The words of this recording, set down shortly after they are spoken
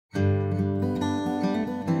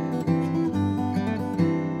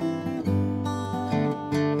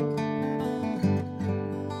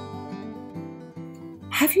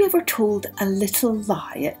you ever told a little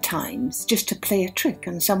lie at times just to play a trick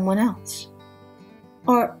on someone else?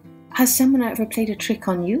 Or has someone ever played a trick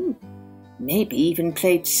on you? Maybe even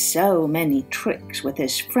played so many tricks with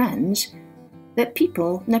his friends that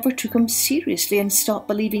people never took him seriously and stopped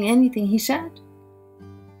believing anything he said.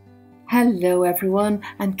 Hello everyone,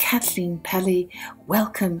 I'm Kathleen Pelly.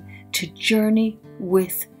 Welcome to Journey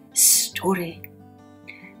with Story.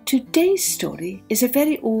 Today's story is a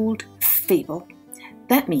very old fable.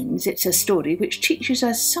 That means it's a story which teaches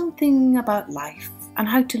us something about life and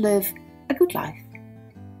how to live a good life.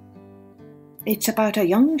 It's about a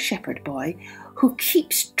young shepherd boy who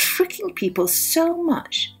keeps tricking people so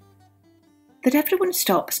much that everyone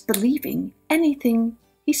stops believing anything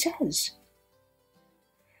he says.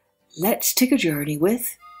 Let's take a journey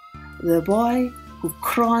with The Boy Who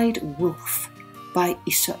Cried Wolf by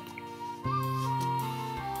Aesop.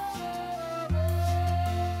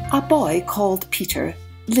 A boy called Peter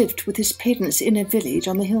lived with his parents in a village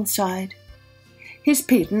on the hillside. His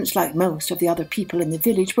parents, like most of the other people in the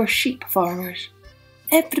village, were sheep farmers.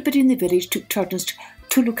 Everybody in the village took turns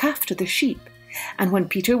to look after the sheep, and when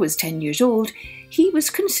Peter was 10 years old, he was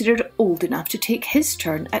considered old enough to take his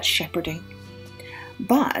turn at shepherding.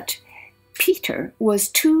 But Peter was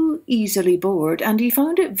too easily bored, and he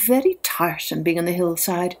found it very tiresome being on the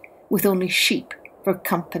hillside with only sheep for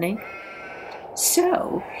company.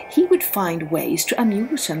 So he would find ways to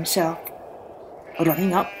amuse himself,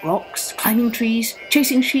 running up rocks, climbing trees,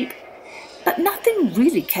 chasing sheep, but nothing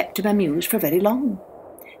really kept him amused for very long.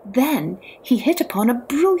 Then he hit upon a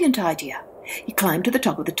brilliant idea. He climbed to the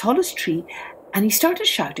top of the tallest tree and he started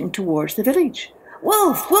shouting towards the village.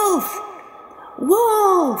 "Wolf! Wolf!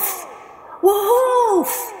 Wolf!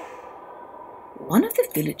 Wolf!" One of the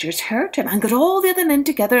villagers heard him and got all the other men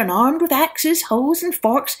together, and armed with axes, hoes and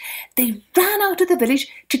forks, they ran out of the village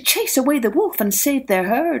to chase away the wolf and save their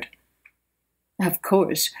herd. Of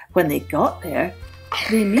course, when they got there,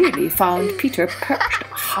 they merely found Peter perched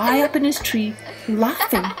high up in his tree,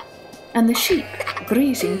 laughing, and the sheep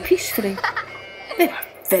grazing peacefully. They were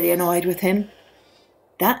very annoyed with him.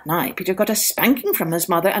 That night, Peter got a spanking from his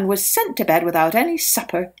mother and was sent to bed without any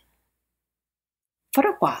supper. For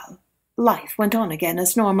a while, life went on again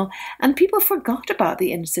as normal, and people forgot about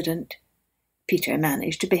the incident. Peter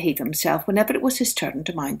managed to behave himself whenever it was his turn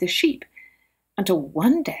to mind the sheep, until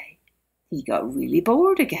one day he got really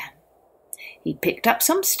bored again. He picked up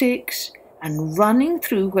some sticks, and running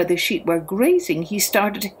through where the sheep were grazing, he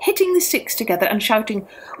started hitting the sticks together and shouting,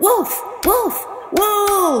 "Wolf! Wolf!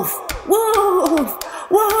 Wolf!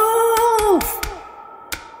 Wolf! Wolf!"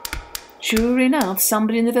 Sure enough,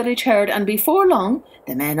 somebody in the village heard, and before long,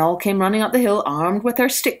 the men all came running up the hill, armed with their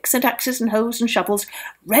sticks and axes and hoes and shovels,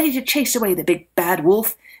 ready to chase away the big bad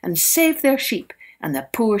wolf and save their sheep and the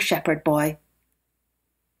poor shepherd boy.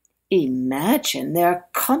 Imagine their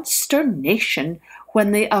consternation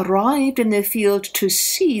when they arrived in the field to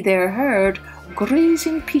see their herd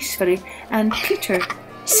grazing peacefully and Peter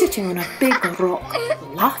sitting on a big rock,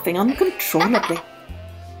 laughing uncontrollably.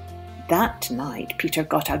 That night, Peter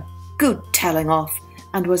got a good telling off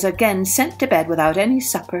and was again sent to bed without any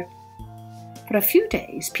supper. For a few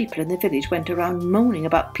days, people in the village went around moaning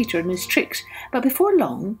about Peter and his tricks, but before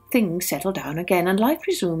long, things settled down again and life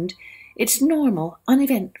resumed its normal,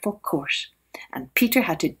 uneventful course, and Peter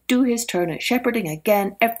had to do his turn at shepherding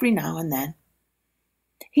again every now and then.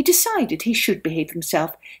 He decided he should behave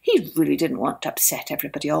himself. He really didn't want to upset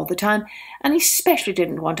everybody all the time, and he especially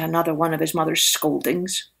didn't want another one of his mother's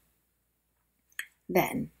scoldings.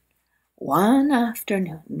 Then, one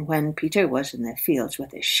afternoon, when Peter was in the fields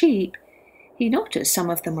with his sheep, he noticed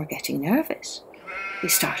some of them were getting nervous. They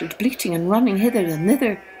started bleating and running hither and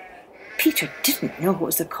thither. Peter didn't know what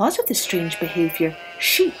was the cause of this strange behaviour.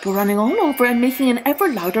 Sheep were running all over and making an ever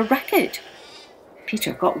louder racket.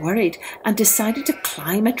 Peter got worried and decided to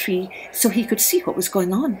climb a tree so he could see what was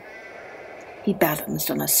going on. He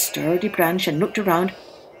balanced on a sturdy branch and looked around,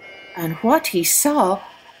 and what he saw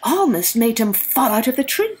almost made him fall out of the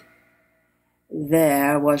tree.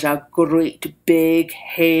 There was a great big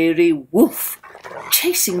hairy wolf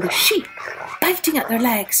chasing the sheep, biting at their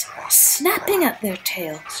legs, snapping at their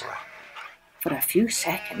tails. For a few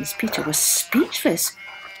seconds, Peter was speechless,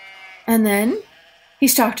 and then he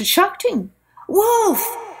started shouting, "Wolf!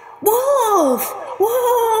 Wolf!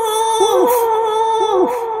 Wolf!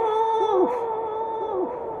 Wolf!"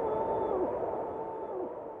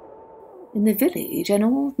 In the village, an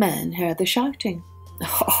old man heard the shouting.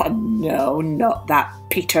 "Oh, no, not that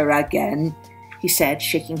Peter again," he said,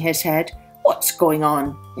 shaking his head. "What's going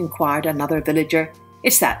on?" inquired another villager.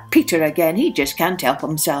 "It's that Peter again. He just can't help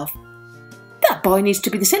himself. That boy needs to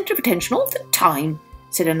be the centre of attention all the time.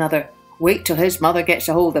 said another. Wait till his mother gets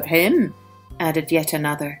a hold of him, added yet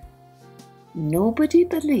another. Nobody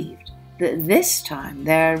believed that this time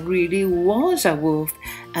there really was a wolf,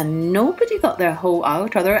 and nobody got their hoe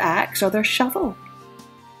out or their axe or their shovel.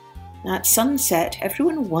 At sunset,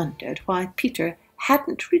 everyone wondered why Peter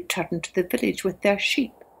hadn't returned to the village with their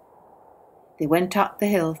sheep. They went up the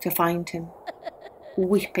hill to find him,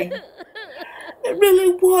 weeping. It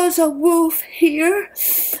really was a wolf here.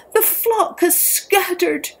 The flock has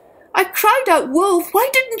scattered. I cried out, Wolf, why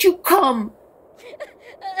didn't you come?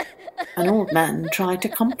 An old man tried to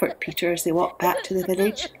comfort Peter as they walked back to the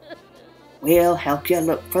village. We'll help you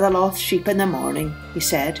look for the lost sheep in the morning, he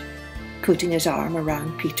said, putting his arm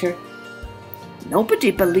around Peter. Nobody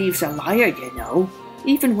believes a liar, you know,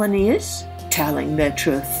 even when he is telling the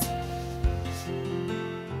truth.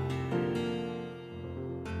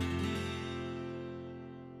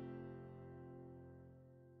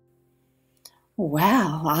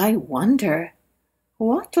 Well, I wonder,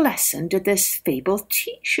 what lesson did this fable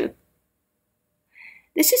teach you?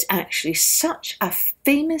 This is actually such a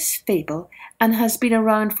famous fable and has been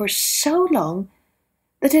around for so long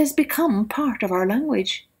that it has become part of our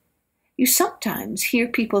language. You sometimes hear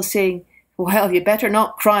people saying, well, you better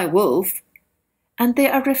not cry wolf, and they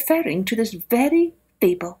are referring to this very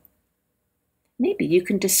fable. Maybe you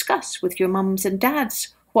can discuss with your mums and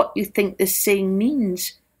dads what you think this saying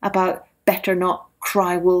means about better not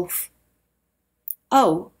cry wolf.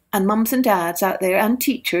 Oh, and mums and dads out there and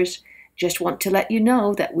teachers, just want to let you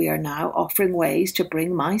know that we are now offering ways to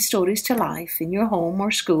bring my stories to life in your home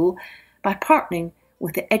or school by partnering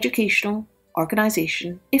with the educational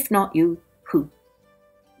organisation, if not you, who.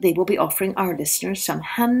 They will be offering our listeners some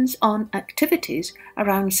hands-on activities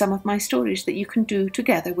around some of my stories that you can do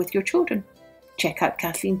together with your children. Check out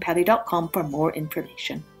KathleenPelly.com for more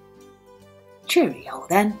information. Cheerio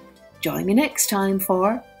then. Join me next time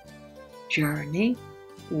for Journey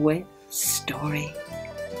with Story.